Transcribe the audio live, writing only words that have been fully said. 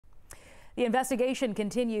The investigation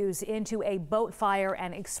continues into a boat fire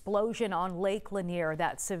and explosion on Lake Lanier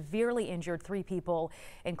that severely injured 3 people,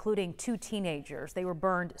 including 2 teenagers. They were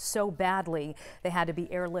burned so badly they had to be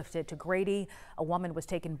airlifted to Grady. A woman was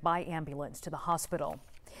taken by ambulance to the hospital.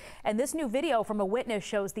 And this new video from a witness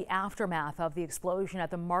shows the aftermath of the explosion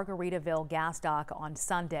at the Maragaritaville gas dock on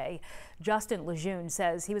Sunday. Justin Lejeune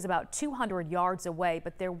says he was about 200 yards away,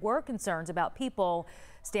 but there were concerns about people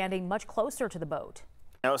standing much closer to the boat.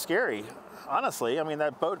 It was scary, honestly. I mean,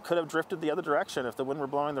 that boat could have drifted the other direction if the wind were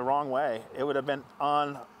blowing the wrong way. It would have been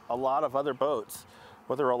on a lot of other boats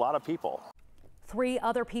where there were a lot of people. 3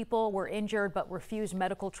 other people were injured but refused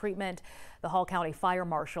medical treatment. The Hall County Fire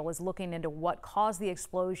Marshal is looking into what caused the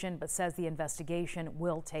explosion but says the investigation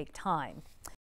will take time.